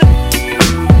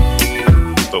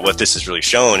But what this has really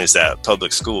shown is that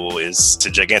public school is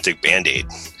a gigantic Band-Aid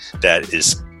that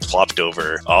is plopped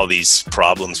over all these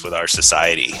problems with our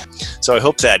society. So I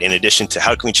hope that in addition to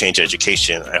how can we change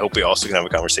education, I hope we also can have a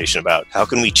conversation about how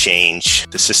can we change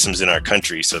the systems in our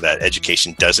country so that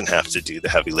education doesn't have to do the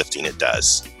heavy lifting it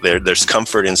does. There's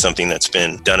comfort in something that's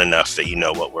been done enough that you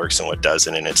know what works and what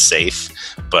doesn't, and it's safe,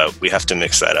 but we have to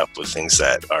mix that up with things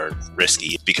that are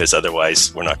risky, because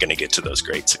otherwise we're not going to get to those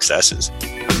great successes.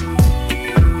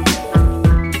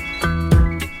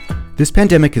 This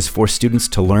pandemic has forced students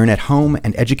to learn at home,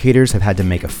 and educators have had to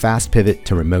make a fast pivot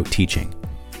to remote teaching.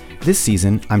 This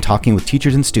season, I'm talking with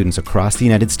teachers and students across the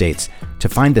United States to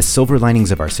find the silver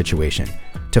linings of our situation,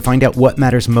 to find out what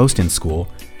matters most in school,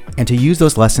 and to use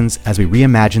those lessons as we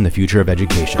reimagine the future of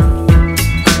education.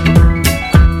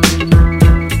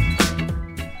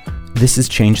 This is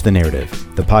Change the Narrative,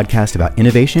 the podcast about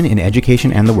innovation in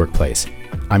education and the workplace.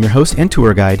 I'm your host and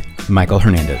tour guide, Michael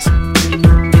Hernandez.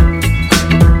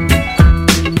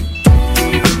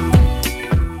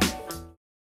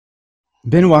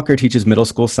 Ben Walker teaches middle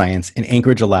school science in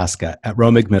Anchorage, Alaska at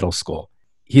Romig Middle School.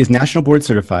 He is National Board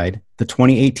Certified, the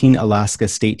 2018 Alaska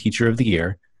State Teacher of the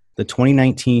Year, the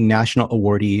 2019 National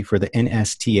Awardee for the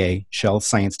NSTA Shell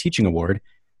Science Teaching Award,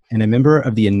 and a member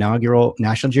of the inaugural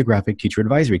National Geographic Teacher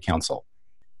Advisory Council.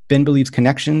 Ben believes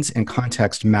connections and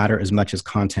context matter as much as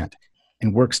content,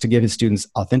 and works to give his students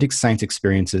authentic science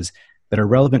experiences that are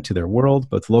relevant to their world,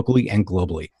 both locally and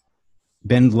globally.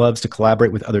 Ben loves to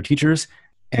collaborate with other teachers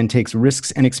and takes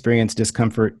risks and experience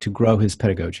discomfort to grow his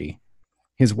pedagogy.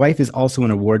 His wife is also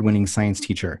an award-winning science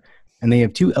teacher, and they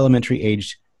have 2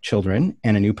 elementary-aged children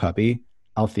and a new puppy,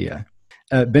 Althea.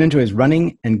 Ben enjoys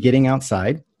running and getting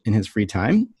outside in his free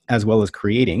time, as well as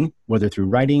creating, whether through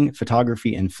writing,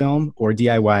 photography, and film, or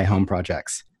DIY home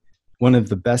projects. One of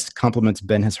the best compliments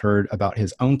Ben has heard about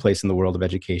his own place in the world of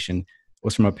education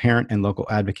was from a parent and local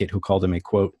advocate who called him a,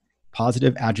 quote,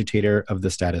 positive agitator of the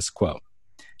status quo.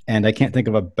 And I can't think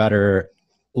of a better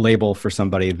label for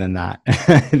somebody than that.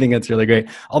 I think that's really great.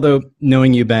 Although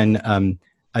knowing you, Ben,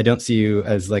 I don't see you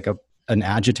as like an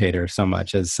agitator so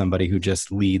much as somebody who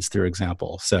just leads through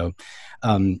example. So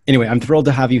anyway, I'm thrilled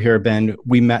to have you here, Ben.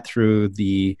 We met through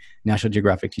the National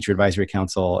Geographic Teacher Advisory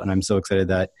Council, and I'm so excited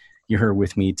that you're here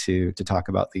with me to talk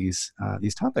about these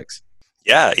topics.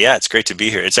 Yeah, it's great to be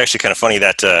here. It's actually kind of funny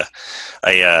that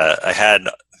I had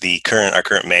our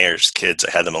current mayor's kids. I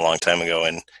had them a long time ago,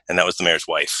 and that was the mayor's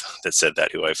wife that said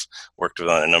that, who I've worked with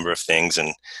on a number of things,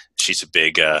 and she's a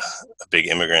big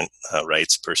immigrant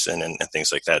rights person and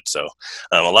things like that. So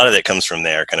a lot of that comes from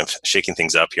there, kind of shaking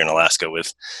things up here in Alaska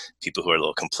with people who are a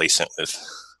little complacent with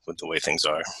the way things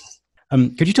are.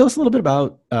 Could you tell us a little bit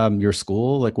about your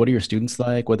school? Like, what are your students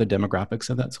like? What are the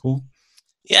demographics of that school?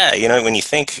 Yeah, when you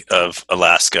think of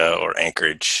Alaska or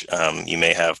Anchorage, you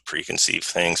may have preconceived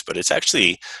things, but it's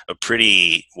actually a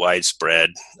pretty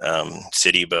widespread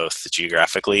city, both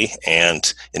geographically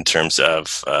and in terms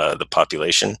of the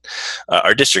population.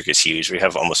 Our district is huge. We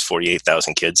have almost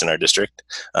 48,000 kids in our district,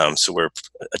 so we're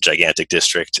a gigantic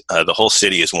district. The whole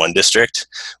city is one district,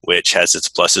 which has its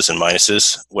pluses and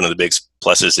minuses. One of the big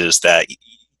pluses is that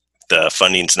the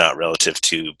funding's not relative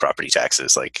to property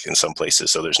taxes, like in some places.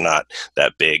 So there's not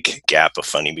that big gap of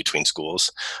funding between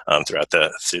schools throughout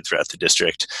the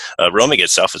district. Romig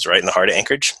itself is right in the heart of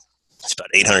Anchorage. It's about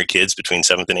 800 kids between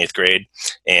 7th and 8th grade.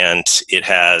 And it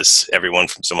has everyone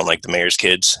from someone like the mayor's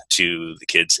kids to the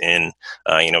kids in,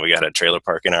 we got a trailer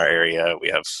park in our area. We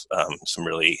have some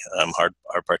really hard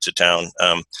parts of town.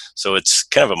 So it's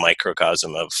kind of a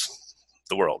microcosm of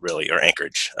the world, really, or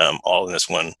Anchorage, all in this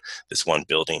one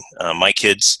building. My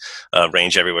kids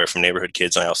range everywhere from neighborhood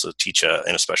kids. I also teach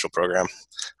in a special program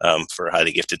for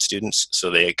highly gifted students.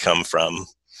 So they come from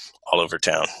all over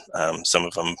town. Some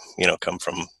of them, come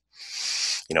from,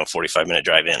 45-minute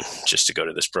drive in just to go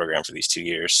to this program for these 2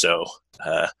 years. So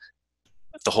the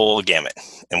whole gamut,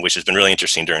 and which has been really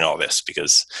interesting during all this,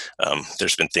 because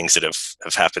there's been things that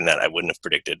have happened that I wouldn't have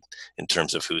predicted in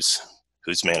terms of who's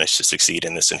managed to succeed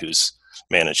in this and who's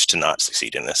managed to not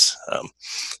succeed in this.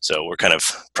 So we're kind of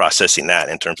processing that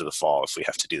in terms of the fall. If we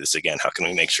have to do this again, how can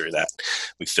we make sure that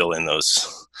we fill in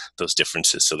those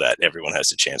differences so that everyone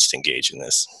has a chance to engage in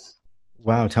this?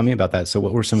 Wow. Tell me about that. So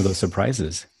what were some of those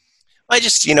surprises? I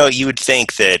just, you would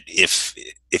think that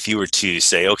if you were to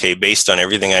say, okay, based on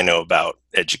everything I know about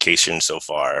education so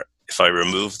far, if I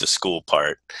remove the school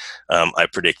part, I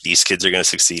predict these kids are going to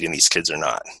succeed and these kids are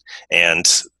not. And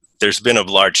there's been a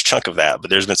large chunk of that, but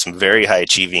there's been some very high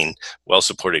achieving,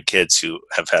 well-supported kids who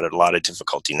have had a lot of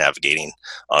difficulty navigating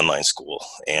online school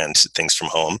and things from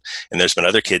home. And there's been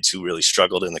other kids who really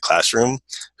struggled in the classroom,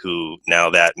 who now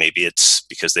that maybe it's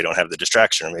because they don't have the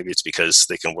distraction, or maybe it's because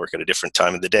they can work at a different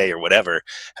time of the day or whatever,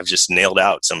 have just nailed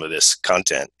out some of this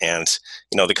content. And,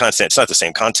 the content, it's not the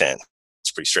same content.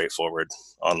 It's pretty straightforward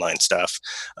online stuff.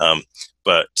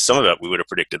 But some of it, we would have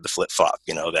predicted the flip-flop,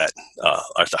 that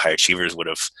the high achievers would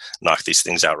have knocked these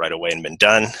things out right away and been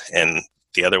done. And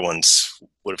the other ones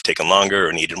would have taken longer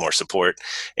or needed more support.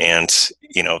 And,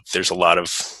 there's a lot of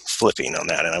flipping on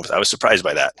that. And I was surprised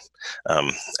by that.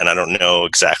 And I don't know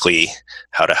exactly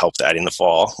how to help that in the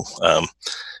fall.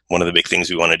 One of the big things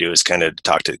we want to do is kind of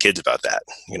talk to the kids about that.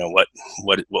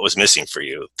 What was missing for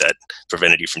you that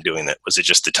prevented you from doing that? Was it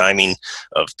just the timing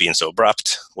of being so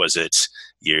abrupt? Was it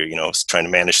you're trying to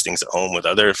manage things at home with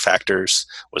other factors?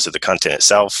 Was it the content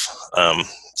itself?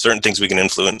 Certain things we can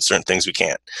influence, certain things we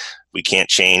can't. We can't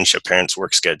change a parent's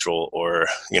work schedule or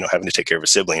having to take care of a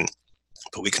sibling,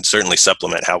 but we can certainly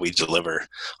supplement how we deliver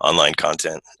online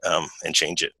content and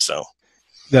change it. So.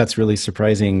 That's really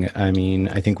surprising. I mean,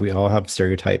 I think we all have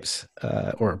stereotypes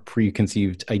or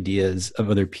preconceived ideas of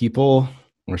other people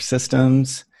or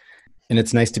systems. And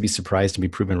it's nice to be surprised and be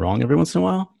proven wrong every once in a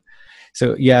while.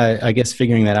 So yeah, I guess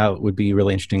figuring that out would be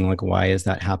really interesting. Like, why is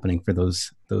that happening for those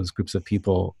groups of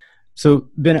people? So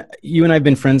Ben, you and I have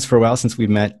been friends for a while since we've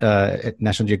met at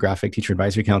National Geographic Teacher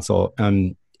Advisory Council.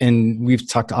 And we've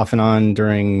talked off and on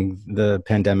during the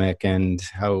pandemic and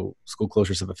how school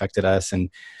closures have affected us. And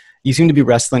you seem to be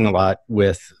wrestling a lot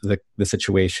with the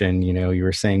situation. You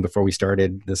were saying before we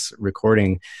started this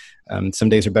recording, some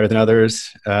days are better than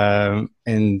others.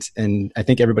 And I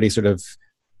think everybody sort of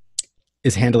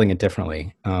is handling it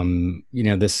differently.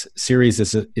 This series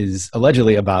is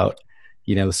allegedly about,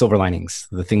 the silver linings,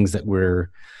 the things that we're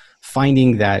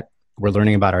finding, that we're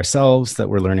learning about ourselves, that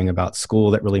we're learning about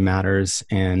school that really matters.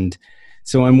 And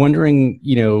so I'm wondering,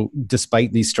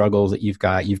 despite these struggles that you've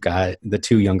got the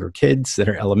two younger kids that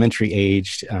are elementary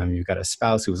aged, you've got a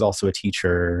spouse who is also a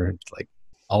teacher, like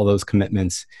all those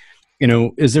commitments,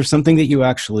 is there something that you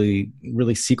actually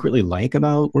really secretly like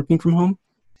about working from home?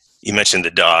 You mentioned the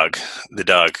dog,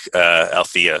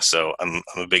 Althea. So I'm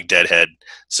a big deadhead.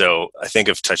 So I think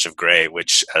of Touch of Gray,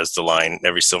 which has the line,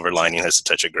 every silver lining has a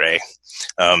touch of gray.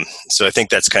 So I think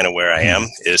that's kind of where I am,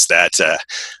 is that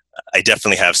I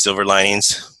definitely have silver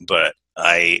linings, but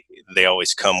they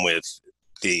always come with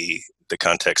the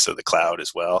context of the cloud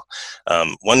as well.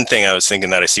 One thing I was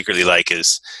thinking that I secretly like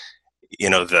is,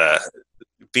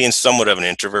 being somewhat of an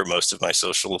introvert. Most of my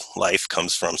social life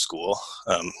comes from school,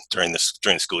 during the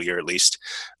school year at least.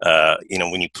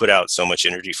 When you put out so much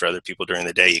energy for other people during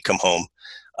the day, you come home,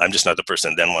 I'm just not the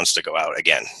person that then wants to go out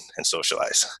again and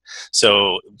socialize.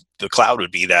 So the cloud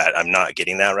would be that I'm not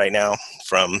getting that right now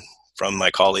from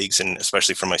my colleagues and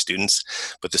especially from my students.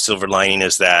 But the silver lining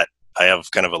is that I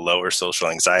have kind of a lower social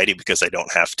anxiety because I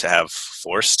don't have to have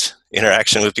forced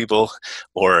interaction with people,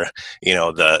 or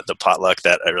the potluck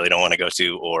that I really don't want to go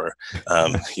to, or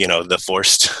the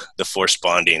forced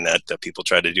bonding that people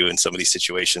try to do in some of these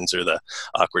situations, or the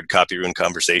awkward copy room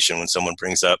conversation when someone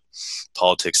brings up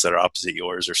politics that are opposite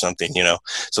yours or something.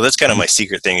 So that's kind of my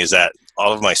secret thing, is that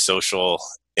all of my social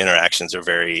interactions are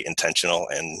very intentional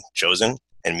and chosen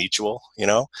and mutual,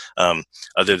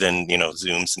 other than,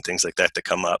 Zooms and things like that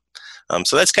come up.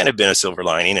 So that's kind of been a silver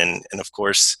lining. And of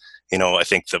course, I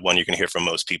think the one you're going to hear from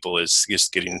most people is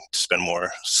just getting to spend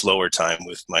more slower time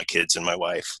with my kids and my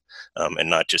wife, and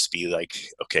not just be like,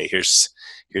 okay, here's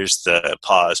the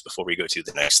pause before we go to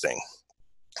the next thing.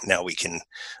 Now we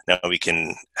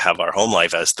can have our home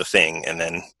life as the thing, and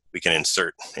then we can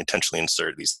intentionally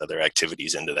insert these other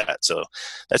activities into that. So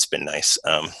that's been nice.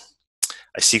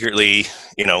 I secretly,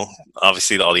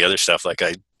 obviously all the other stuff, like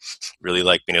I really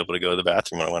like being able to go to the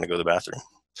bathroom when I want to go to the bathroom.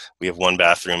 We have one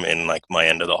bathroom in like my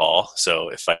end of the hall. So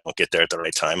if I don't get there at the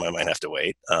right time, I might have to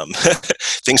wait.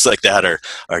 Things like that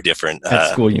are different.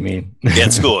 At school, you mean? Yeah,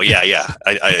 at school. Yeah.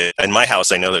 I in my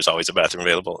house, I know there's always a bathroom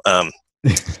available. And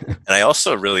I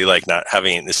also really like not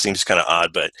having, this seems kind of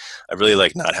odd, but I really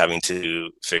like not having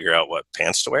to figure out what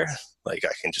pants to wear. Like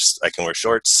I can wear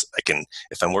shorts.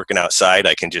 If I'm working outside,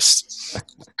 I can just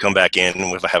come back in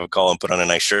if I have a call and put on a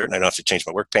nice shirt, and I don't have to change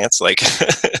my work pants. Like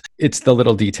it's the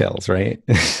little details, right?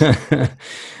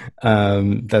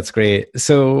 That's great.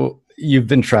 So you've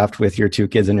been trapped with your two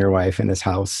kids and your wife in this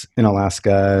house in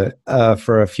Alaska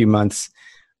for a few months.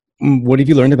 What have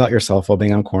you learned about yourself while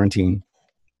being on quarantine?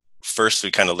 First, we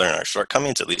kind of learn our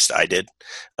shortcomings. At least I did,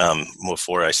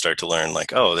 before I start to learn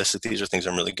like, oh, these are things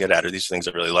I'm really good at, or these are things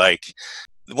I really like.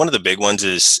 One of the big ones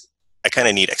is I kind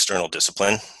of need external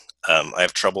discipline. I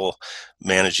have trouble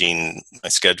managing my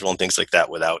schedule and things like that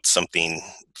without something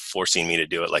forcing me to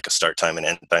do it, like a start time and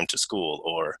end time to school,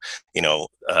 or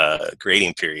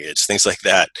grading periods, things like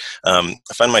that. I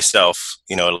find myself,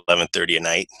 at 11:30 at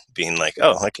night, being like,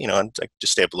 oh, I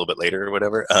just stay up a little bit later or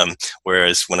whatever.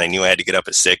 Whereas when I knew I had to get up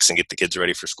at 6 and get the kids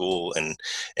ready for school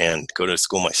and go to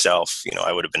school myself,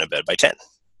 I would have been in bed by 10.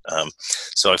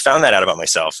 So I found that out about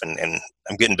myself, and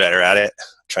I'm getting better at it,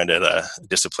 trying to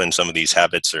discipline some of these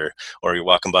habits. Or you're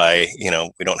walking by,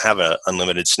 we don't have an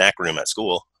unlimited snack room at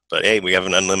school, but hey, we have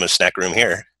an unlimited snack room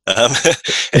here. And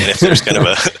if there's kind of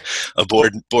a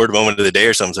bored moment of the day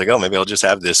or something, it's like, oh, maybe I'll just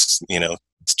have this,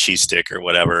 cheese stick or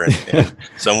whatever. And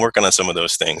so I'm working on some of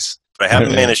those things. But I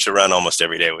haven't managed to run almost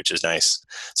every day, which is nice.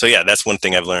 So yeah, that's one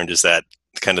thing I've learned, is that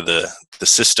kind of the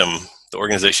system, the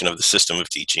organization of the system of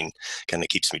teaching kind of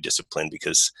keeps me disciplined,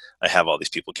 because I have all these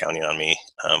people counting on me,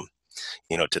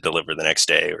 to deliver the next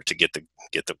day, or to get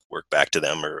the work back to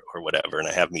them, or whatever. And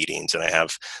I have meetings, and I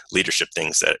have leadership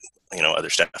things that, other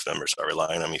staff members are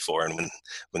relying on me for. And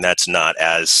when that's not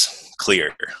as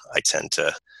clear, I tend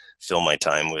to fill my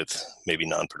time with maybe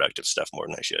non-productive stuff more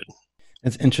than I should.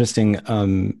 It's interesting.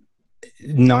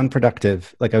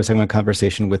 Non-productive, like I was having a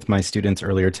conversation with my students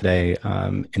earlier today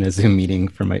in a Zoom meeting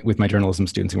with my journalism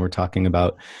students, and we're talking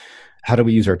about how do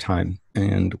we use our time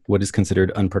and what is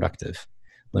considered unproductive.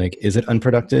 Like, is it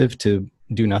unproductive to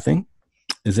do nothing?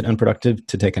 Is it unproductive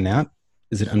to take a nap?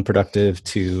 Is it unproductive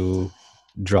to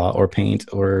draw or paint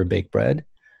or bake bread?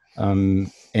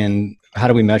 And how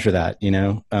do we measure that?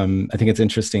 I think it's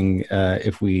interesting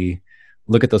if we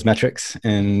look at those metrics,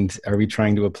 and are we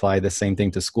trying to apply the same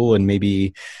thing to school? And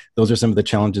maybe those are some of the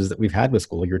challenges that we've had with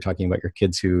school. You were talking about your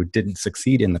kids who didn't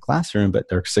succeed in the classroom, but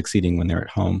they're succeeding when they're at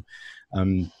home.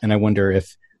 And I wonder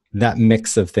if that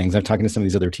mix of things, I'm talking to some of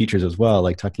these other teachers as well,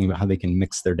 like talking about how they can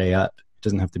mix their day up. It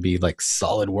doesn't have to be like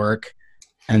solid work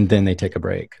and then they take a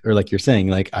break. Or like you're saying,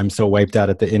 like, I'm so wiped out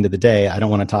at the end of the day, I don't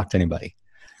want to talk to anybody.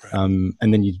 Right.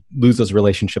 And then you lose those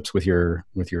relationships with your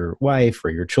wife or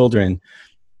your children.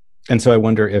 And so I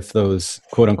wonder if those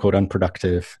quote unquote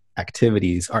unproductive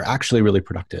activities are actually really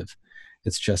productive.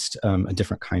 It's just a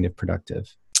different kind of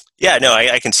productive. Yeah, no,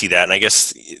 I can see that. And I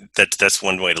guess that's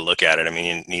one way to look at it. I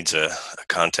mean, it needs a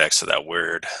context of that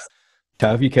word. How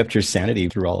have you kept your sanity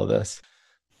through all of this?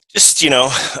 Just,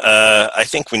 I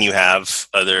think when you have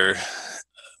other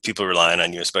people relying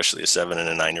on you, especially a 7 and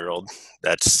a 9-year-old,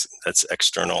 that's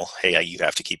external. Hey, you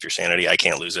have to keep your sanity. I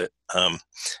can't lose it.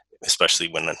 Especially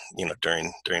when,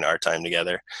 during our time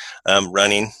together.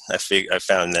 Running, I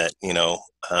found that,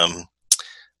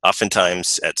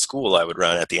 oftentimes at school I would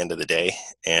run at the end of the day,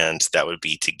 and that would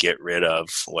be to get rid of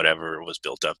whatever was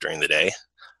built up during the day,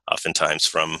 oftentimes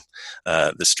from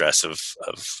the stress of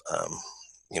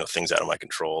things out of my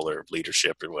control or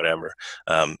leadership or whatever.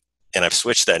 And I've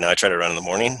switched that. Now I try to run in the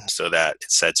morning so that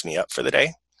it sets me up for the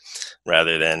day,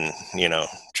 rather than,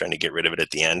 trying to get rid of it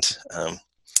at the end.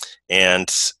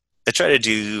 And I try to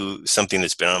do something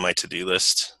that's been on my to-do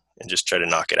list and just try to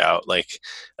knock it out. Like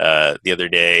the other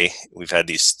day, we've had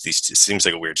these, it seems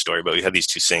like a weird story, but we had these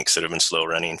 2 sinks that have been slow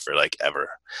running for like ever.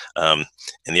 And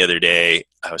the other day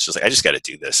I was just like, I just got to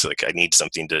do this. Like I need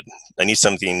something to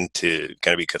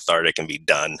kind of be cathartic and be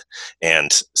done.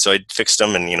 And so I fixed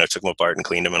them and, took them apart and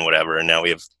cleaned them and whatever. And now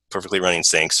we have perfectly running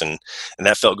sinks, and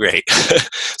that felt great.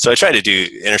 So I try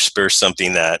to intersperse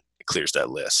something that clears that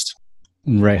list.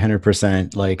 Right,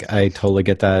 100%. Like, I totally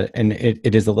get that. And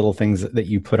it is the little things that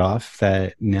you put off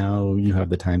that now you have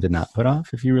the time to not put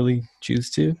off if you really choose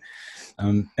to.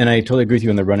 And I totally agree with you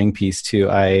on the running piece too.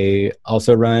 I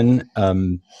also run,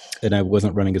 and I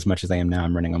wasn't running as much as I am now.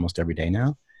 I'm running almost every day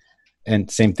now.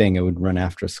 And same thing, I would run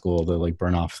after school to like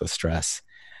burn off the stress.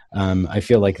 I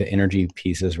feel like the energy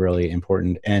piece is really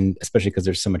important, and especially because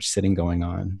there's so much sitting going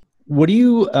on. What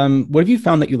have you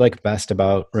found that you like best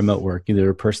about remote work,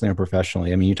 either personally or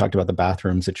professionally? I mean, you talked about the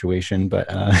bathroom situation,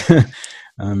 but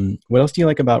what else do you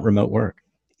like about remote work?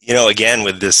 Again,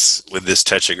 with this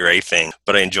touch of gray thing,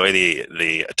 but I enjoy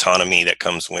the autonomy that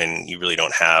comes when you really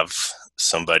don't have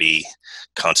somebody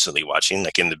constantly watching,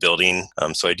 like in the building.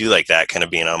 So I do like that, kind of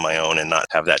being on my own and not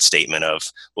have that statement of,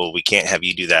 well, we can't have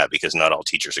you do that because not all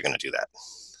teachers are going to do that.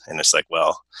 And it's like,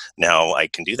 well, now I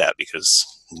can do that because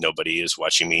nobody is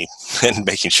watching me and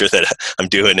making sure that I'm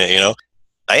doing it.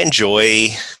 I enjoy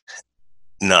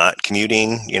not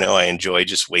commuting. I enjoy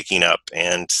just waking up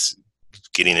and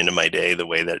getting into my day the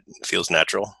way that feels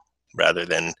natural, rather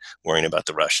than worrying about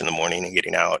the rush in the morning and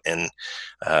getting out. And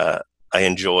I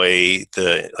enjoy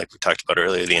like we talked about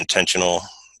earlier, the intentional,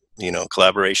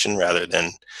 collaboration, rather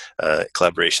than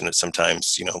collaboration that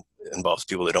sometimes, involves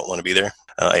people that don't want to be there.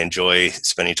 I enjoy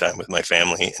spending time with my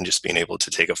family and just being able to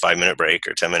take a 5-minute break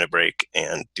or 10-minute break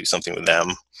and do something with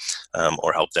them,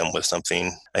 or help them with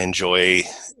something. I enjoy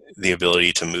the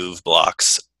ability to move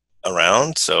blocks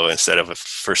around. So instead of a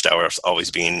first hour always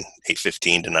being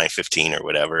 8:15 to 9:15 or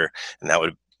whatever, and that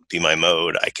would be my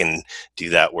mode, I can do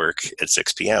that work at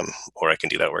 6 p.m. or I can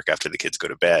do that work after the kids go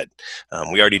to bed.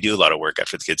 We already do a lot of work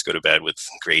after the kids go to bed with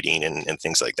grading and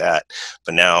things like that.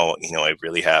 But now, I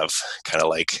really have kind of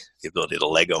like the ability to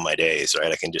Lego my days,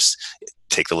 right? I can just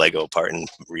take the Lego apart and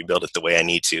rebuild it the way I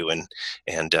need to, and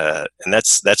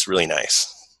that's really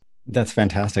nice. That's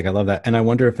fantastic. I love that. And I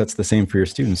wonder if that's the same for your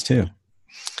students too.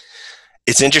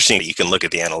 It's interesting that you can look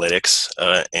at the analytics,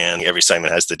 and every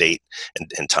assignment has the date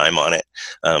and time on it.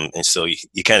 And so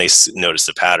you kind of notice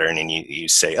the pattern, and you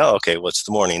say, oh, okay, well, it's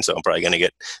the morning, so I'm probably going to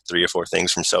get 3 or 4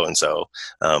 things from so-and-so,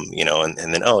 and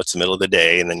then, oh, it's the middle of the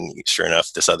day. And then sure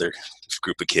enough, this other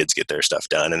group of kids get their stuff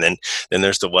done. And then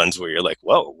there's the ones where you're like,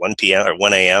 whoa, 1 p.m. or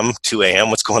 1 a.m., 2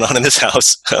 a.m., what's going on in this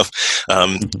house?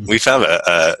 We found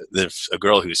there's a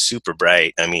girl who's super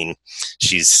bright. I mean,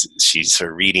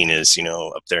 her reading is,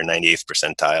 up there 98th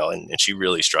percentile, and she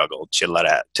really struggled. She had a lot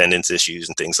of attendance issues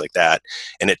and things like that.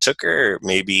 And it took her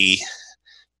maybe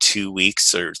 2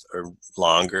 weeks or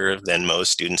longer than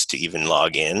most students to even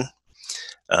log in.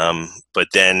 But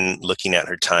then looking at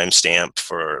her timestamp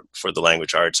for the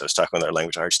language arts, I was talking with our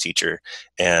language arts teacher,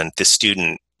 and this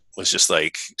student was just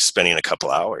like spending a couple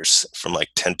hours from like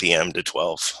 10 p.m. to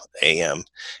 12 a.m.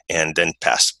 and then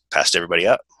passed everybody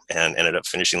up and ended up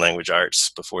finishing language arts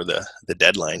before the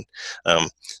deadline.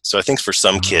 So I think for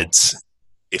some kids,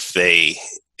 if they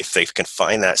can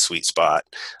find that sweet spot,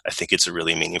 I think it's a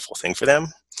really meaningful thing for them,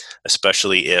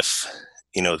 especially if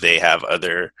they have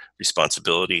other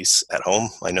responsibilities at home.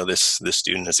 I know this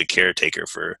student is a caretaker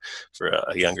for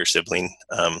a younger sibling,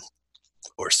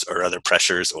 or other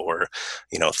pressures, or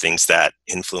things that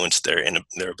influence their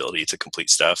ability to complete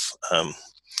stuff.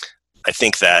 I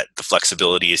think that the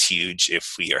flexibility is huge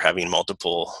if we are having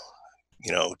multiple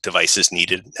devices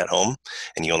needed at home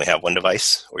and you only have one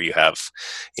device, or you have,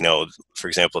 for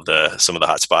example, some of the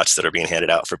hotspots that are being handed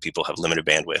out for people have limited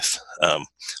bandwidth,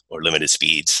 or limited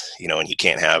speeds, and you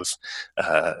can't have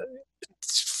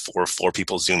four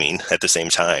people zooming at the same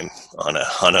time on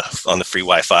the free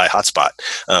Wi-Fi hotspot.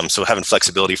 So having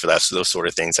flexibility for those sort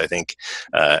of things, I think,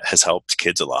 has helped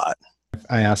kids a lot.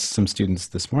 I asked some students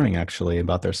this morning actually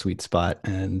about their sweet spot,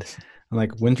 and I'm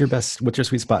like, what's your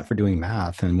sweet spot for doing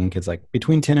math? And one kid's like,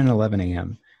 between 10 and 11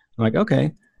 a.m. I'm like,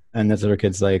 okay. And this other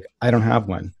kid's like, I don't have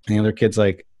one. And the other kid's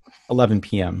like, 11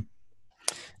 p.m.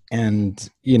 And,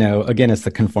 again, it's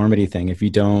the conformity thing. If you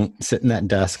don't sit in that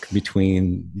desk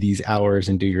between these hours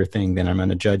and do your thing, then I'm going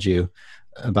to judge you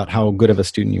about how good of a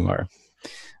student you are,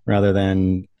 rather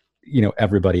than,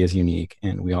 everybody is unique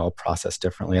and we all process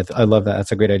differently. I love that.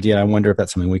 That's a great idea. I wonder if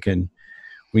that's something we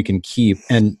can keep.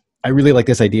 And I really like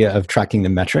this idea of tracking the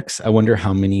metrics. I wonder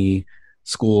how many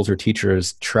schools or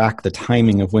teachers track the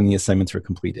timing of when the assignments are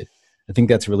completed. I think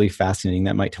that's really fascinating.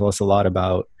 That might tell us a lot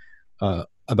about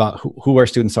who our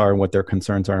students are and what their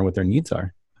concerns are and what their needs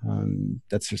are.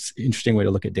 That's just an interesting way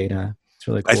to look at data. It's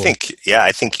really cool. I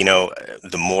think,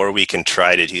 the more we can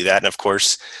try to do that, and of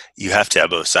course you have to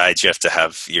have both sides. You have to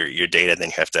have your data, then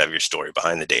you have to have your story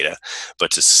behind the data.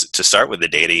 But to start with the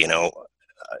data,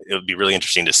 it would be really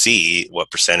interesting to see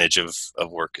what percentage of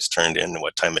work is turned in,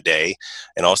 what time of day,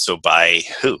 and also by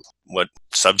who. What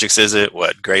subjects is it?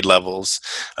 What grade levels?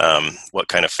 What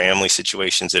kind of family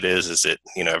situations it is? Is it,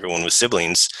 everyone with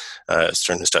siblings is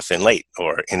turning stuff in late,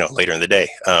 or, later in the day?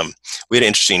 We had an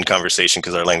interesting conversation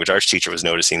because our language arts teacher was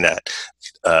noticing that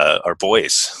our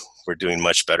boys were doing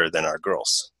much better than our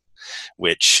girls.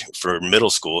 Which for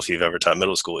middle school, if you've ever taught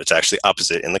middle school, it's actually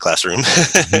opposite in the classroom,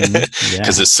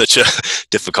 because it's such a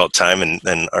difficult time,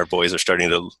 and our boys are starting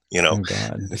to, oh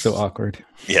God, it's so awkward.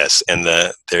 Yes, and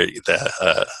the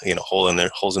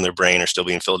holes in their brain are still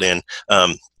being filled in.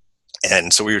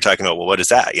 And so we were talking about, well, what is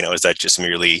that? Is that just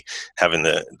merely having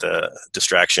the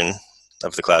distraction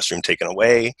of the classroom taken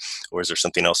away, or is there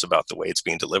something else about the way it's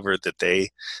being delivered that they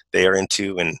are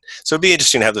into? And so it'd be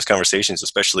interesting to have those conversations,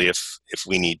 especially if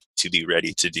we need to be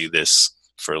ready to do this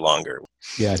for longer.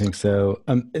 Yeah, I think so.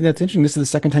 And that's interesting. This is the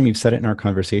second time you've said it in our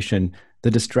conversation.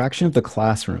 The distraction of the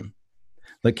classroom,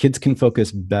 like kids can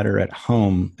focus better at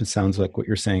home. It sounds like what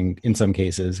you're saying in some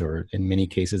cases, or in many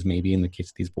cases, maybe in the case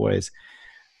of these boys,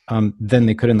 than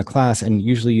they could in the class. And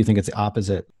usually you think it's the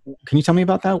opposite. Can you tell me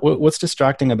about that? What's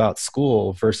distracting about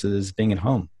school versus being at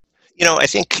home? I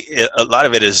think a lot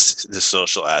of it is the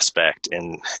social aspect,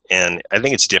 and I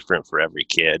think it's different for every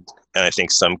kid. And I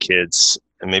think some kids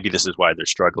and maybe this is why they're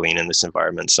struggling in this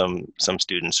environment. Some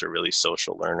students are really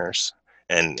social learners,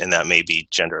 and that may be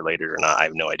gender related or not. I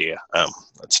have no idea.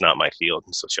 It's not my field,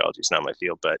 and sociology is not my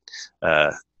field. But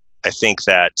I think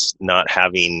that not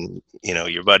having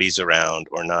your buddies around,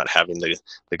 or not having the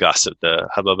gossip, the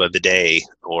hubbub of the day,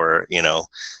 or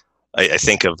I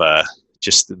think of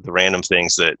just the random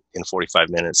things that in 45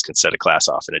 minutes can set a class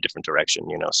off in a different direction.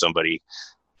 Somebody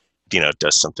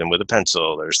does something with a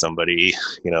pencil, or somebody,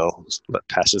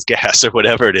 passes gas or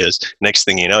whatever it is. Next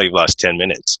thing you know, you've lost 10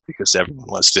 minutes because everyone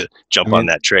wants to jump on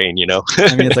that train,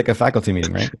 It's like a faculty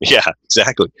meeting, right? Yeah,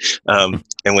 exactly. And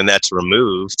when that's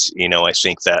removed, I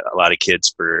think that a lot of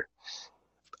kids for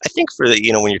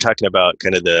the, when you're talking about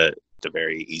kind of the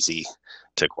very easy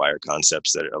to acquire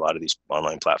concepts that a lot of these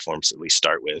online platforms at least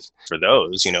start with, for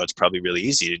those, it's probably really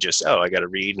easy to just, I got to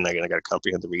read, and I got to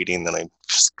comprehend the reading. Then I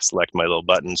select my little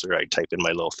buttons, or I type in my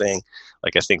little thing.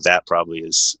 Like, I think that probably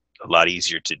is a lot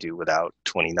easier to do without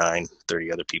 29,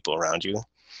 30 other people around you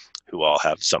who all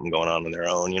have something going on their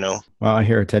own, Well, I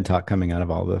hear a TED Talk coming out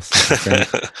of all this.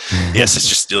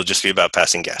 Yes, it'll just be about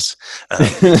passing gas.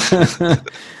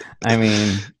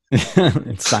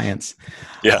 It's science.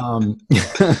 Yeah.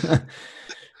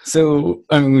 So,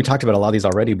 we talked about a lot of these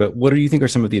already, but what do you think are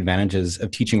some of the advantages of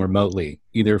teaching remotely,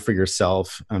 either for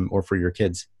yourself or for your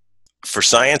kids? For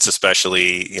science,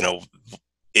 especially,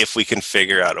 if we can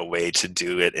figure out a way to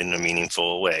do it in a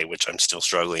meaningful way, which I'm still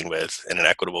struggling with, in an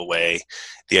equitable way,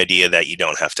 the idea that you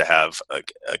don't have to have a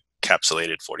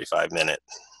capsulated 45-minute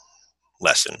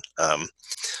lesson.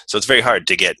 So it's very hard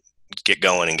to get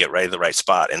going and get right at the right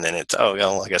spot, and then it's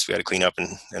I guess we got to clean up,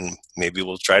 and maybe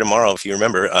we'll try tomorrow if you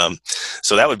remember.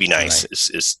 So that would be nice.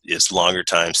 Right. Is longer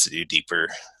times to do deeper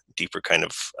kind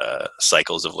of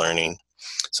cycles of learning.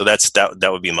 So that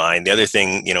would be mine. The other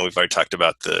thing, we've already talked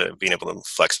about the being able to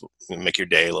flexible, make your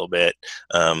day a little bit.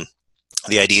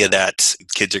 The idea that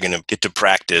kids are going to get to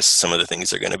practice some of the things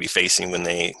they're going to be facing when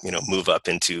they, move up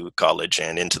into college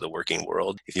and into the working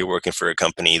world. If you're working for a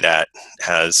company that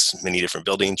has many different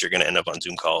buildings, you're going to end up on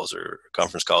Zoom calls or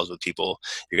conference calls with people.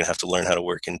 You're going to have to learn how to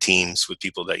work in teams with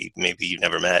people that maybe you've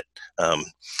never met.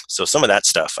 So some of that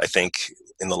stuff, I think,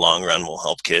 in the long run will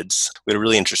help kids. We had a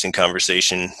really interesting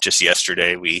conversation just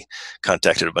yesterday. We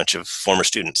contacted a bunch of former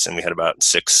students, and we had about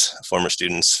 6 former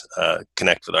students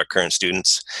connect with our current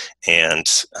students. And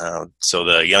so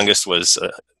the youngest was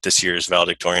this year's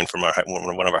valedictorian from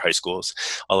one of our high schools,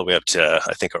 all the way up to,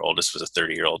 I think our oldest was a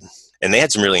 30-year-old. And they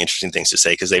had some really interesting things to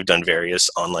say because they've done various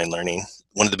online learning.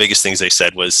 One of the biggest things they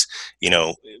said was, you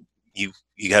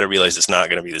got to realize it's not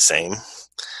going to be the same.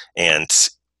 And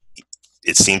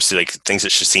it seems to, like, things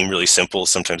that should seem really simple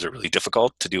sometimes are really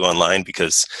difficult to do online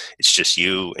because it's just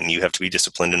you, and you have to be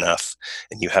disciplined enough,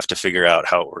 and you have to figure out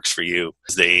how it works for you.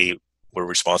 They were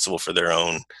responsible for their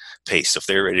own pace. So if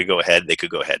they were ready to go ahead, they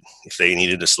could go ahead. If they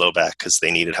needed to slow back because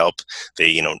they needed help,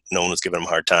 no one was giving them a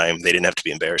hard time. They didn't have to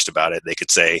be embarrassed about it. They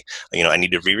could say, I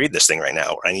need to reread this thing right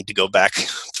now, or I need to go back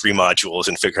 3 modules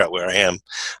and figure out where I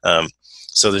am.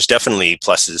 So there's definitely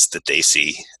pluses that they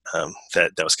see.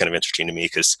 That was kind of interesting to me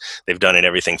because they've done it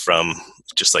everything from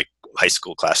just like high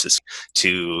school classes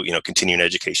to, continuing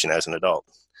education as an adult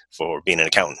for being an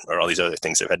accountant, or all these other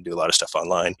things. They've had to do a lot of stuff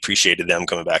online. Appreciated them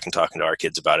coming back and talking to our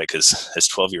kids about it, because as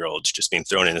 12-year-olds, just being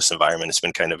thrown in this environment, it's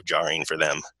been kind of jarring for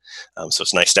them. So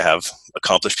it's nice to have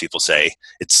accomplished people say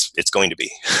it's going to be.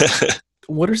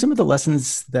 What are some of the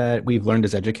lessons that we've learned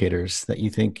as educators that you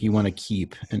think you want to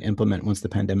keep and implement once the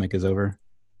pandemic is over?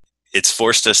 It's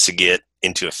forced us to get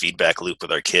into a feedback loop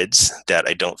with our kids that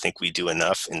I don't think we do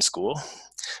enough in school,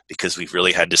 because we've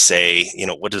really had to say,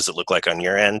 what does it look like on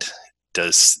your end?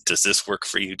 Does this work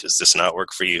for you? Does this not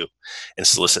work for you? And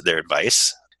solicit their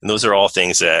advice. And those are all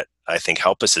things that I think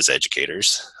help us as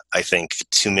educators. I think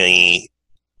too many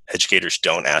educators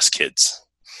don't ask kids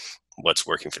what's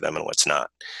working for them and what's not.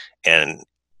 And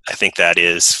I think that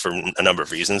is for a number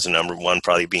of reasons. And number one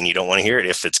probably being you don't want to hear it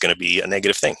if it's going to be a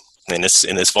negative thing. And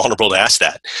it's vulnerable to ask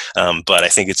that. But I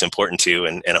think it's important to,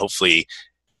 and hopefully,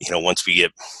 once we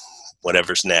get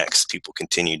whatever's next, people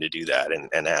continue to do that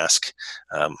and ask.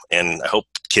 And I hope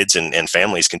kids and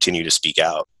families continue to speak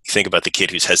out. You think about the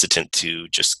kid who's hesitant to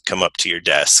just come up to your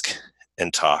desk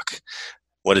and talk.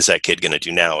 What is that kid going to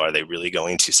do now? Are they really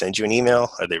going to send you an email?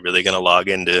 Are they really going to log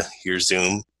into your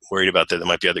Zoom? Worried about that there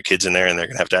might be other kids in there and they're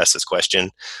going to have to ask this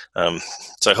question.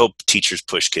 So I hope teachers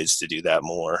push kids to do that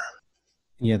more.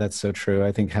 Yeah, that's so true.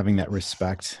 I think having that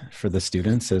respect for the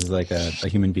students as like a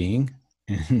human being.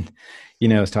 And,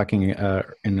 I was talking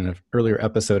in an earlier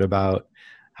episode about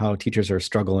how teachers are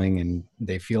struggling and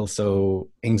they feel so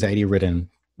anxiety ridden,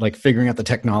 like figuring out the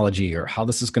technology or how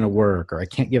this is going to work, or I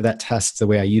can't give that test the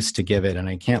way I used to give it, and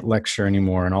I can't lecture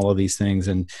anymore, and all of these things.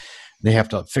 And they have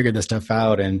to figure this stuff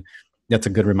out. And that's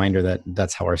a good reminder that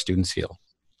that's how our students feel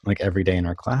like every day in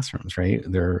our classrooms, right?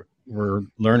 We're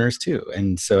learners too.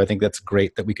 And so I think that's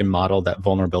great that we can model that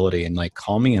vulnerability and like,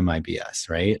 call me in my BS,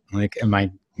 right? Like, am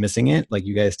I missing it? Like,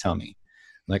 you guys tell me,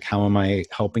 like, how am I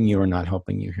helping you or not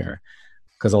helping you here?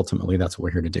 Because ultimately that's what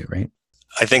we're here to do, right?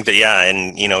 I think that, yeah,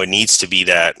 and it needs to be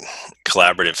that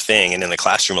collaborative thing. And in the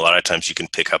classroom, a lot of times you can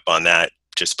pick up on that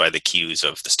just by the cues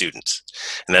of the students.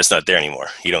 And that's not there anymore.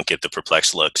 You don't get the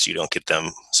perplexed looks. You don't get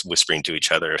them whispering to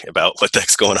each other about what the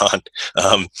heck's going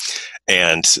on.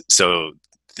 And so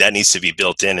that needs to be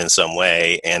built in some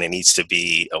way, and it needs to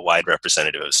be a wide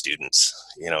representative of students.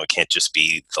 It can't just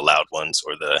be the loud ones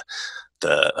or the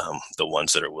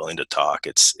ones that are willing to talk.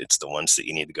 It's the ones that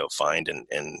you need to go find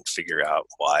and figure out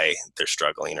why they're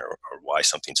struggling or why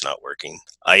something's not working.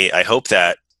 I hope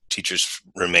that teachers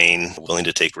remain willing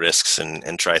to take risks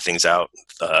and try things out.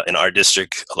 In our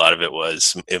district, a lot of it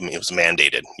was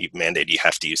mandated. You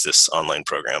have to use this online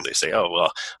program. They say, oh,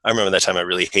 well, I remember that time I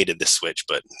really hated this switch,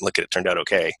 but look, it turned out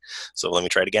okay. So let me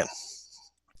try it again.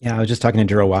 Yeah, I was just talking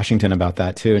to Daryl Washington about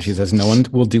that too. And she says, no one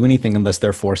will do anything unless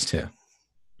they're forced to.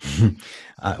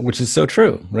 Which is so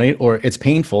true, right? Or it's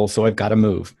painful, so I've got to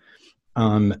move.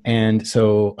 And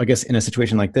so I guess in a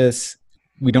situation like this,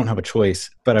 we don't have a choice,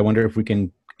 but I wonder if we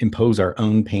can impose our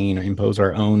own pain or impose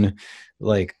our own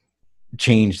like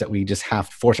change, that we just have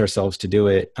to force ourselves to do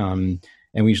it. And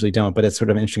we usually don't, but it's sort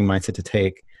of an interesting mindset to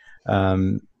take.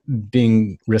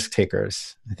 Being risk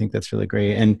takers. I think that's really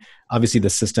great. And obviously the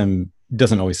system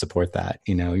doesn't always support that.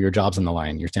 Your job's on the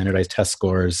line, your standardized test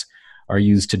scores are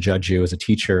used to judge you as a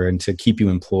teacher and to keep you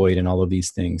employed and all of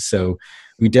these things. So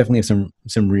we definitely have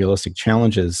some realistic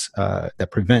challenges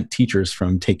that prevent teachers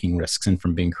from taking risks and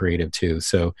from being creative too.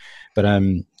 So, but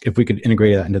if we could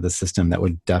integrate that into the system, that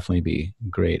would definitely be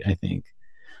great, I think.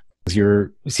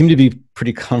 You seem to be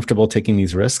pretty comfortable taking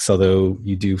these risks, although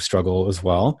you do struggle as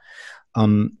well.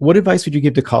 What advice would you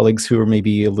give to colleagues who are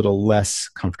maybe a little less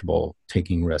comfortable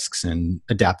taking risks and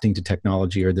adapting to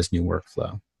technology or this new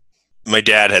workflow? My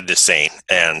dad had this saying,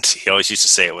 and he always used to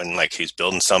say it when like he's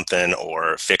building something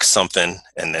or fix something,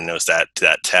 and then there was that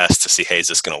test to see, hey, is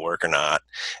this going to work or not?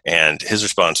 And his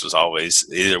response was always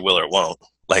either will or won't.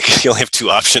 Like, you only have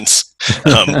two options,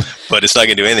 but it's not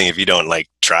going to do anything if you don't like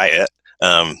try it.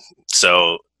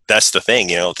 So that's the thing,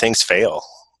 things fail.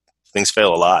 Things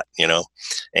fail a lot,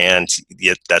 and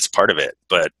yet that's part of it.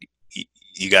 But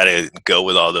you got to go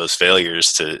with all those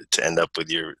failures to end up with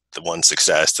the one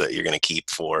success that you're going to keep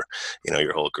for,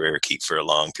 your whole career, keep for a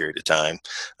long period of time.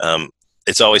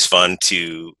 It's always fun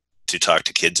to talk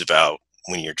to kids about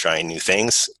when you're trying new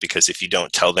things, because if you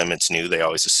don't tell them it's new, they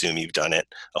always assume you've done it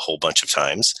a whole bunch of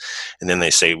times. And then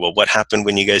they say, well, what happened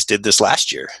when you guys did this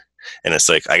last year? And it's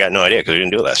like, I got no idea because we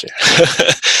didn't do it last year.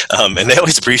 And they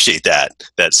always appreciate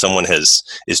that someone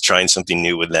is trying something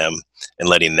new with them and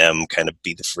letting them kind of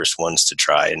be the first ones to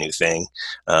try a new thing.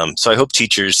 So I hope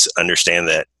teachers understand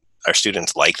that our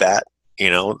students like that.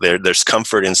 There's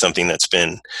comfort in something that's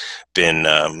been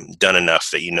done enough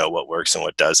that what works and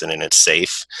what doesn't, and it's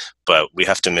safe. But we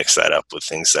have to mix that up with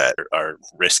things that are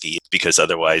risky, because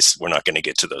otherwise we're not going to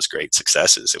get to those great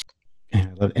successes.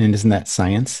 And isn't that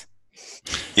science?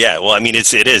 Yeah, well, I mean,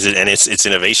 it is, and it's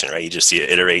innovation, right? You just see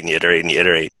it iterate and you iterate and you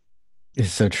iterate.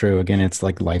 It's so true. Again, it's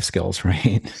like life skills,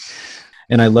 right?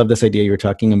 And I love this idea you were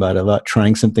talking about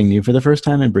trying something new for the first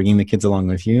time and bringing the kids along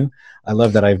with you. I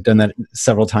love that. I've done that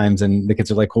several times, and the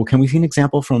kids are like, well, can we see an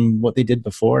example from what they did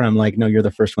before? I'm like, no, you're the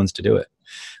first ones to do it.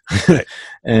 Right.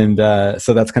 And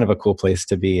so that's kind of a cool place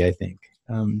to be, I think.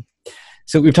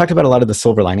 So we've talked about a lot of the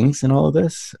silver linings in all of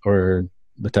this, or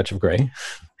the touch of gray.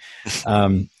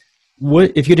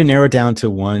 What if you had to narrow down to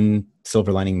one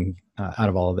silver lining out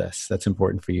of all of this that's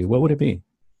important for you? What would it be?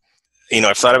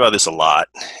 I've thought about this a lot,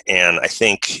 and I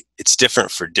think it's different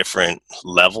for different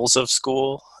levels of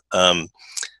school.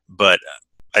 But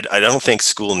I don't think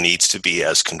school needs to be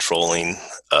as controlling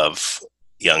of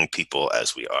young people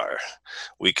as we are.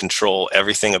 We control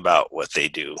everything about what they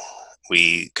do.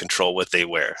 We control what they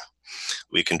wear.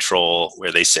 We control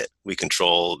where they sit. We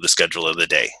control the schedule of the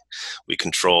day. We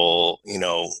control,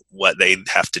 what they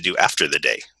have to do after the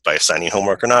day by assigning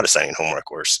homework or not assigning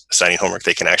homework, or assigning homework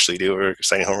they can actually do or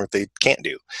assigning homework they can't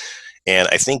do. And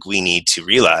I think we need to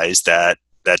realize that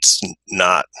that's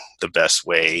not the best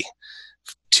way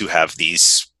to have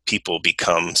these people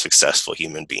become successful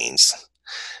human beings.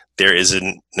 There is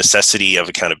a necessity of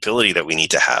accountability that we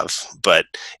need to have, but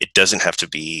it doesn't have to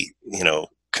be,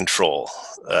 control.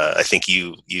 I think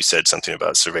you said something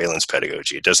about surveillance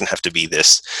pedagogy. It doesn't have to be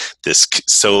this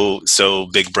so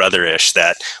big brother-ish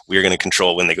that we're going to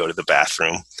control when they go to the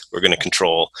bathroom. We're going to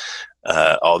control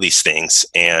all these things,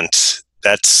 and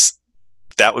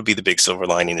that would be the big silver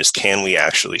lining, is can we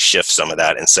actually shift some of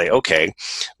that and say, okay,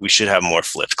 we should have more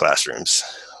flipped classrooms.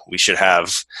 We should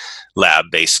have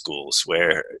lab-based schools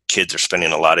where kids are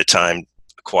spending a lot of time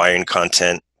acquiring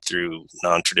content through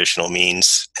non-traditional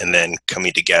means and then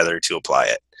coming together to apply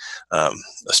it,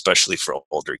 especially for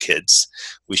older kids.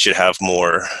 We should have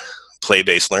more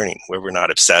play-based learning where we're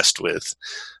not obsessed with,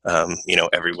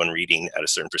 everyone reading at a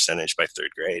certain percentage by third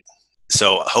grade.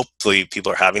 So hopefully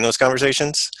people are having those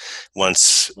conversations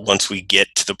once we get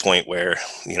to the point where,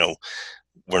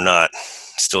 we're not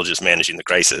still just managing the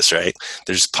crisis, right?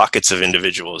 There's pockets of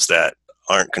individuals that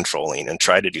aren't controlling and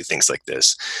try to do things like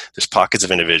this. There's pockets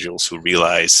of individuals who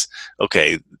realize,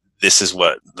 okay, this is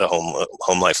what the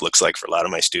home life looks like for a lot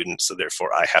of my students, so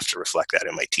therefore I have to reflect that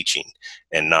in my teaching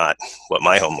and not what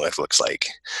my home life looks like.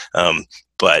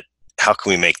 But how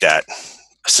can we make that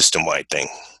a system-wide thing?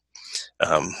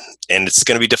 And it's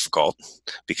going to be difficult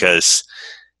because,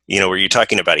 where you're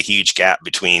talking about a huge gap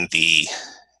between the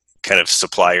kind of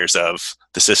suppliers of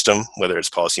the system, whether it's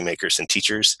policymakers and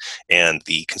teachers, and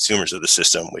the consumers of the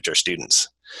system, which are students.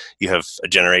 You have a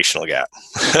generational gap.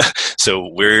 So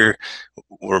we're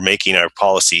making our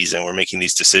policies and we're making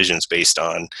these decisions based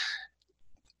on,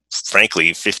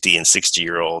 frankly, 50 and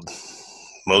 60-year-old,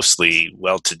 mostly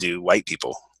well-to-do white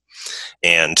people.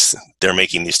 And they're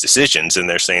making these decisions and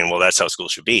they're saying, well, that's how school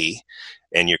should be.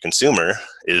 And your consumer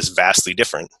is vastly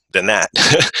different than that.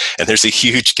 And there's a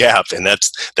huge gap, and that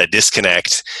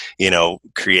disconnect,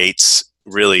 creates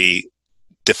really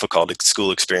difficult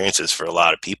school experiences for a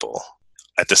lot of people.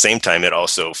 At the same time, it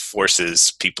also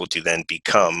forces people to then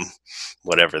become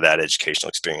whatever that educational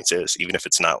experience is, even if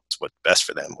it's not what's best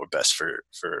for them or best for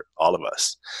all of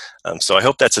us. So I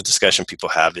hope that's a discussion people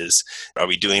have is, are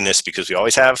we doing this because we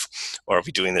always have, or are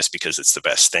we doing this because it's the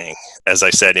best thing? As I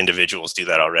said, individuals do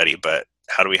that already, but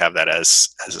how do we have that as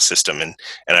a system? And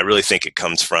I really think it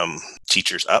comes from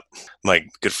teachers up. My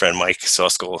good friend Mike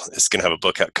Soskell is going to have a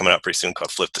book coming out pretty soon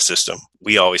called Flip the System.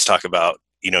 We always talk about,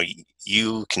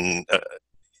 you can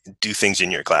do things in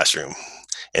your classroom,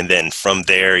 and then from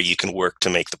there you can work to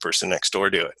make the person next door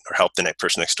do it, or help the next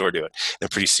person next door do it. And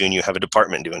pretty soon you have a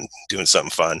department doing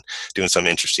something fun, doing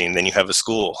something interesting. And then you have a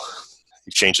school.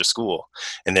 You change the school,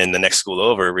 and then the next school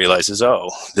over realizes,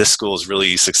 oh, this school is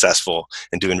really successful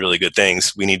and doing really good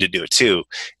things. We need to do it too.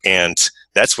 And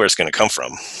that's where it's going to come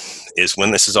from, is when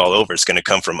this is all over, it's going to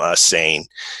come from us saying,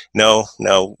 no,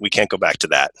 we can't go back to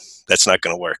that. That's not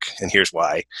going to work. And here's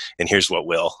why, and here's what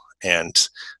will. And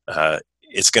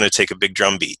it's going to take a big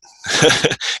drum beat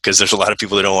because there's a lot of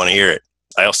people that don't want to hear it.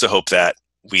 I also hope that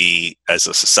we, as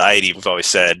a society, we've always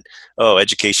said, oh,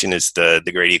 education is the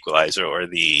great equalizer or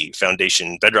the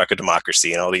foundation, bedrock of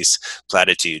democracy, and all these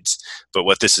platitudes. But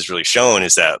what this has really shown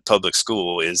is that public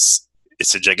school it's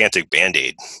a gigantic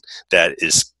Band-Aid that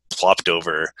is plopped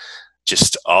over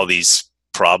just all these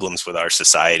problems with our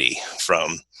society,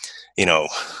 from,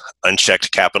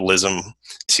 unchecked capitalism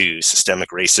to systemic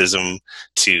racism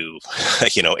to,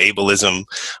 ableism,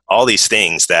 all these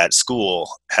things that school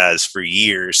has for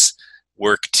years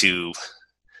worked to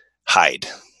hide,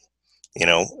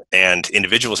 and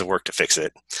individuals have worked to fix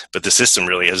it, but the system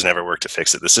really has never worked to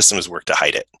fix it. The system has worked to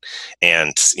hide it.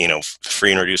 And,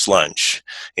 free and reduced lunch,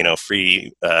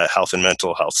 free health and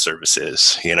mental health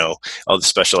services, all the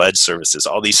special ed services,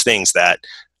 all these things that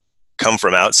come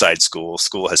from outside school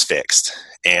has fixed.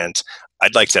 And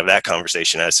I'd like to have that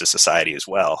conversation as a society as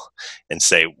well, and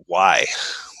say, why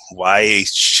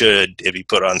should it be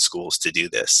put on schools to do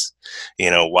this?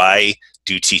 Why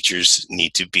do teachers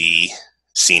need to be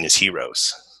seen as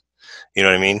heroes? You know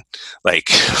what I mean? Like,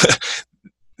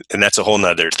 and that's a whole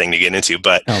nother thing to get into,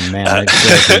 but oh man, it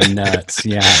drives me nuts.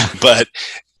 Yeah. But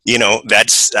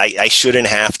that's, I shouldn't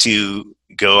have to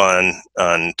go on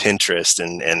Pinterest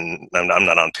and I'm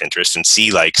not on Pinterest and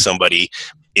see like somebody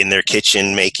in their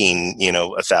kitchen making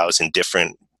 1,000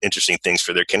 different interesting things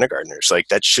for their kindergartners. Like,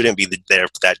 that shouldn't be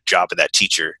that job of that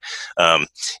teacher. I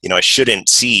shouldn't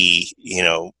see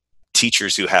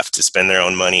teachers who have to spend their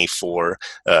own money for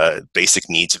basic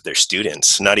needs of their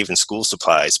students, not even school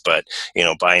supplies, but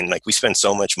buying, like, we spend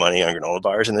so much money on granola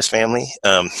bars in this family,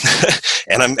 and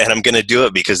I'm going to do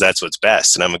it because that's what's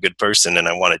best, and I'm a good person and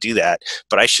I want to do that.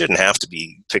 But I shouldn't have to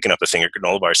be picking up a thing of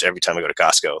granola bars every time I go to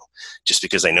Costco just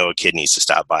because I know a kid needs to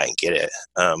stop by and get it.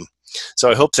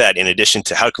 So I hope that in addition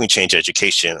to how can we change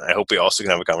education, I hope we also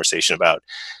can have a conversation about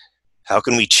how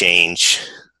can we change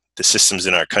the systems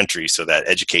in our country so that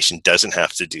education doesn't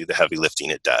have to do the heavy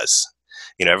lifting it does.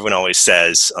 Everyone always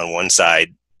says on one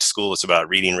side, school is about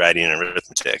reading, writing, and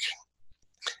arithmetic.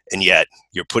 And yet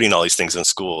you're putting all these things in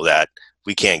school that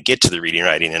we can't get to the reading,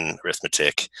 writing, and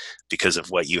arithmetic because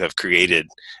of what you have created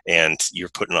and you're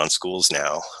putting on schools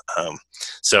now.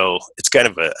 So it's kind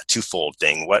of a twofold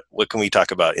thing. What can we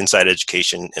talk about inside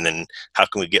education, and then how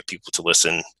can we get people to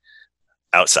listen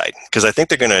outside? Because I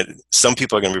think some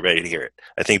people are going to be ready to hear it.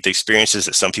 I think the experiences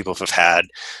that some people have had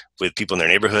with people in their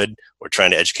neighborhood or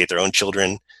trying to educate their own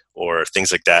children or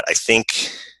things like that, I think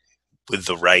with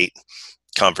the right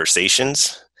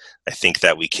conversations, I think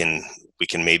that we can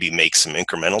maybe make some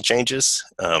incremental changes.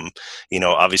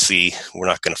 Obviously we're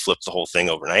not going to flip the whole thing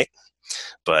overnight,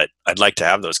 but I'd like to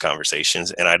have those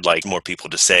conversations, and I'd like more people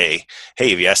to say,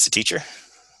 hey, have you asked the teacher?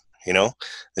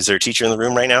 Is there a teacher in the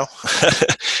room right now?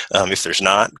 If there's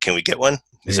not, can we get one?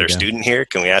 Is there a student here?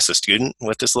 Can we ask the student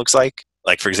what this looks like?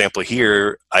 Like, for example,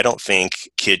 here, I don't think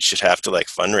kids should have to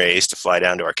fundraise to fly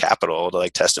down to our Capitol to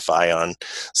testify on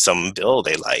some bill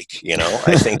they like.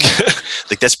 I think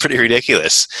that's pretty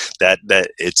ridiculous that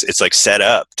it's set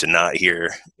up to not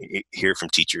hear from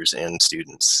teachers and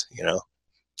students.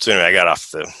 So anyway, I got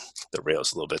off the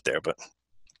rails a little bit there, but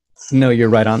no, you're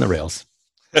right on the rails.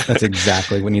 That's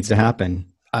exactly what needs to happen.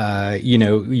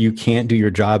 You can't do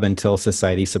your job until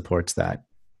society supports that.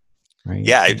 Right.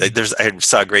 Yeah, I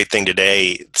saw a great thing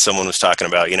today. Someone was talking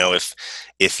about,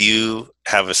 if you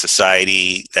have a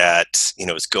society that,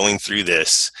 is going through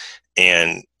this,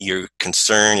 and your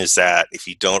concern is that if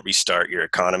you don't restart your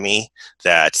economy,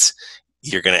 that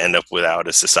you're going to end up without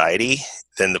a society,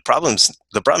 then the problem's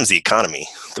the economy.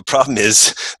 The problem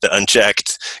is the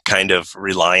unchecked kind of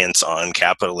reliance on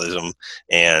capitalism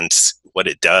and what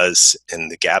it does and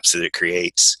the gaps that it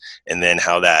creates, and then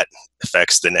how that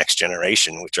affects the next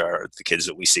generation, which are the kids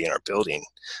that we see in our building.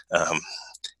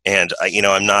 And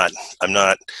I'm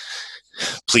not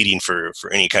pleading for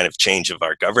any kind of change of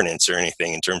our governance or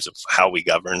anything in terms of how we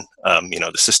govern,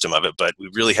 the system of it. But we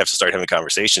really have to start having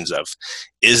conversations of,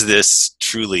 is this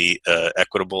truly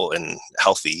equitable and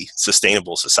healthy,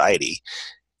 sustainable society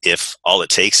if all it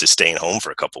takes is staying home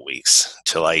for a couple weeks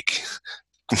to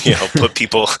put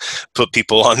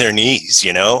people on their knees,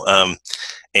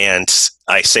 and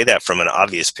I say that from an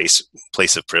obvious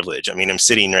place of privilege. I mean, I'm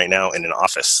sitting right now in an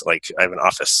office. I have an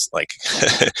office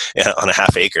on a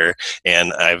half acre,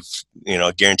 and I've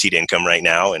guaranteed income right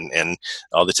now, and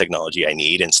all the technology I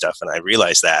need and stuff. And I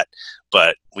realize that,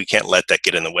 but we can't let that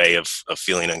get in the way of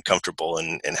feeling uncomfortable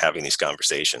and having these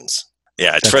conversations.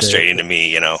 Yeah, it's frustrating to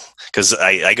me, because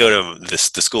I go to the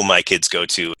school my kids go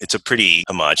to. It's a pretty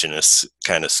homogenous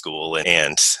kind of school,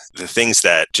 and the things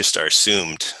that just are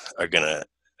assumed are gonna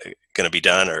be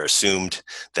done, or assumed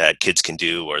that kids can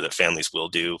do or that families will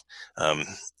do.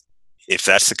 If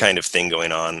that's the kind of thing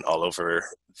going on all over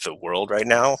the world right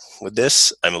now with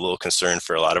this, I'm a little concerned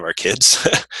for a lot of our kids.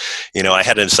 I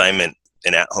had an assignment,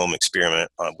 an at-home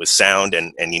experiment with sound,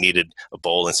 and you needed a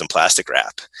bowl and some plastic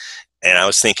wrap. And I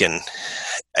was thinking,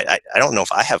 I don't know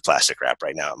if I have plastic wrap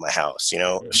right now at my house.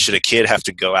 Should a kid have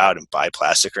to go out and buy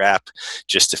plastic wrap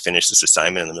just to finish this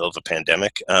assignment in the middle of a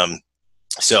pandemic?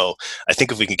 So I think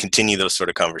if we can continue those sort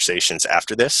of conversations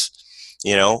after this,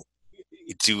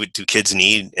 do kids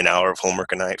need an hour of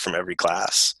homework a night from every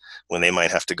class when they might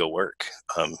have to go work?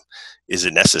 Is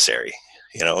it necessary?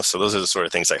 So those are the sort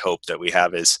of things I hope that we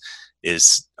have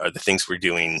are the things we're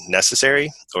doing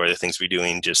necessary, or are the things we're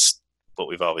doing just what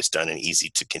we've always done and easy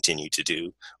to continue to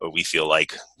do, or we feel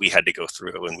like we had to go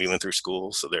through it when we went through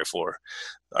school, so therefore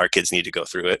our kids need to go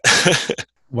through it.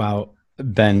 Wow.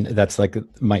 Ben, that's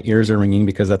my ears are ringing,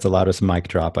 because that's the loudest mic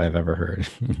drop I've ever heard.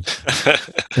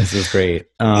 This is great.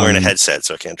 I'm wearing a headset,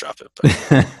 so I can't drop it.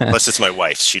 But plus, it's my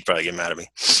wife. She'd probably get mad at me.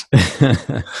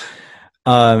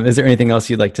 Is there anything else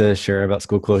you'd like to share about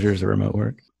school closures or remote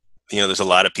work? There's a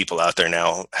lot of people out there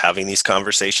now having these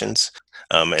conversations,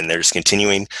 and they're just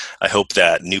continuing. I hope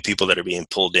that new people that are being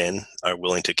pulled in are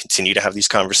willing to continue to have these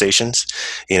conversations.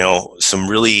 Some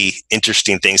really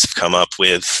interesting things have come up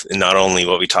with not only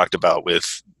what we talked about with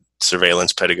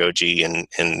surveillance pedagogy and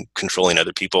controlling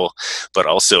other people, but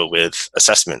also with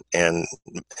assessment and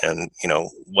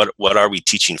what are we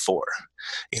teaching for?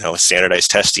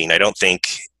 Standardized testing. I don't think,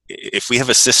 if we have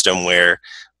a system where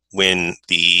when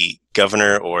the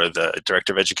governor or the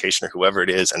director of education or whoever it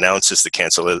is announces the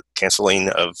canceling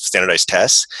of standardized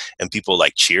tests and people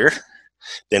cheer,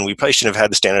 then we probably shouldn't have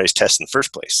had the standardized tests in the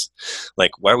first place.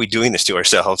 Why are we doing this to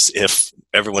ourselves if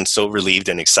everyone's so relieved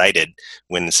and excited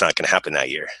when it's not going to happen that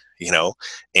year?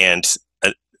 And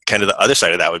kind of the other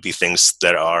side of that would be things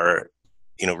that are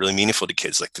really meaningful to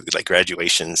kids, like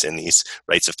graduations and these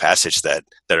rites of passage that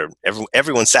are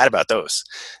everyone's sad about those.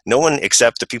 No one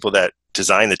except the people that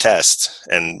design the test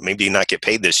and maybe not get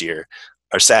paid this year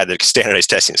are sad that standardized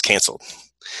testing is canceled.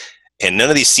 And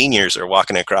none of these seniors are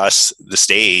walking across the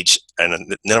stage, and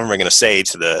none of them are going to say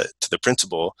to the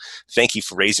principal, "Thank you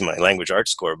for raising my language arts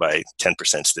score by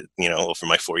 10%, over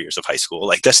my 4 years of high school."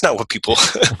 Like, that's not what people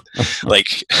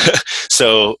like.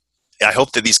 So I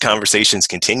hope that these conversations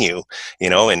continue,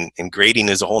 and grading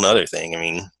is a whole nother thing. I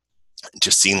mean,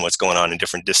 just seeing what's going on in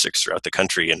different districts throughout the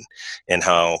country and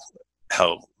how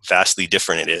vastly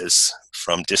different it is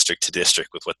from district to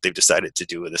district with what they've decided to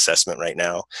do with assessment right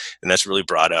now. And that's really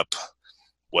brought up,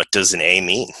 what does an A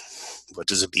mean? What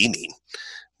does a B mean?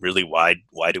 Really, why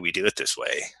do we do it this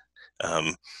way?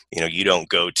 You don't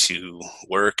go to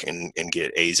work and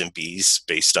get A's and B's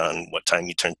based on what time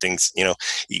you turn things,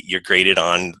 you're graded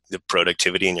on the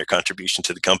productivity and your contribution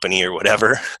to the company or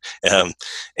whatever.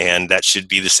 And that should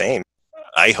be the same.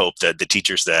 I hope that the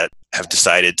teachers that have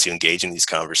decided to engage in these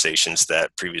conversations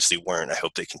that previously weren't, I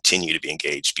hope they continue to be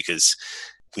engaged, because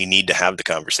we need to have the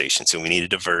conversations, and we need a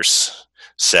diverse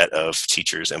set of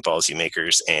teachers and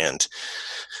policymakers and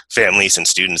families and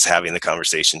students having the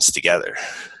conversations together.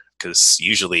 Because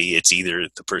usually it's either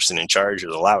the person in charge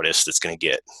or the loudest that's going to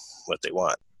get what they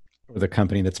want. Or the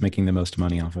company that's making the most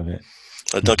money off of it.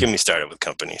 Well, don't get me started with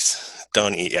companies.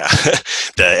 The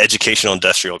educational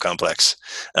industrial complex.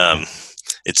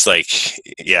 It's like,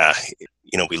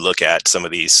 we look at some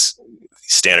of these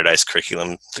standardized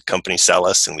curriculum the companies sell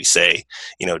us, and we say,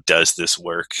 does this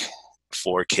work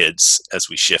for kids as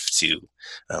we shift to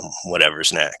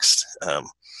whatever's next?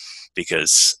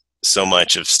 Because so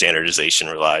much of standardization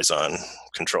relies on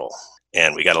control,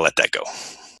 and we got to let that go.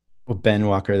 Well, Ben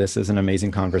Walker, this is an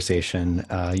amazing conversation.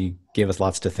 You gave us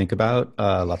lots to think about,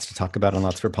 lots to talk about, and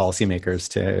lots for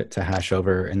policymakers to hash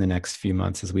over in the next few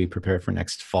months as we prepare for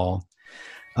next fall.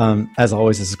 As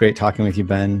always, this is great talking with you,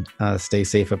 Ben. Stay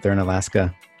safe up there in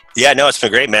Alaska. Yeah, no, it's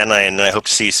been great, man. And I hope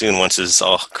to see you soon once this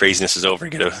all craziness is over.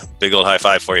 Get a big old high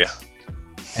five for you.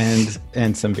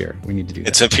 And some beer. We need to do that.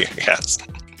 And some beer, yes.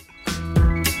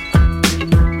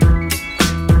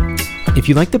 If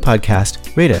you like the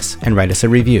podcast, rate us and write us a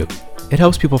review. It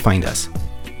helps people find us.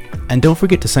 And don't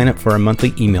forget to sign up for our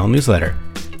monthly email newsletter.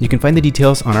 You can find the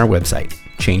details on our website,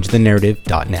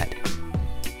 changethenarrative.net.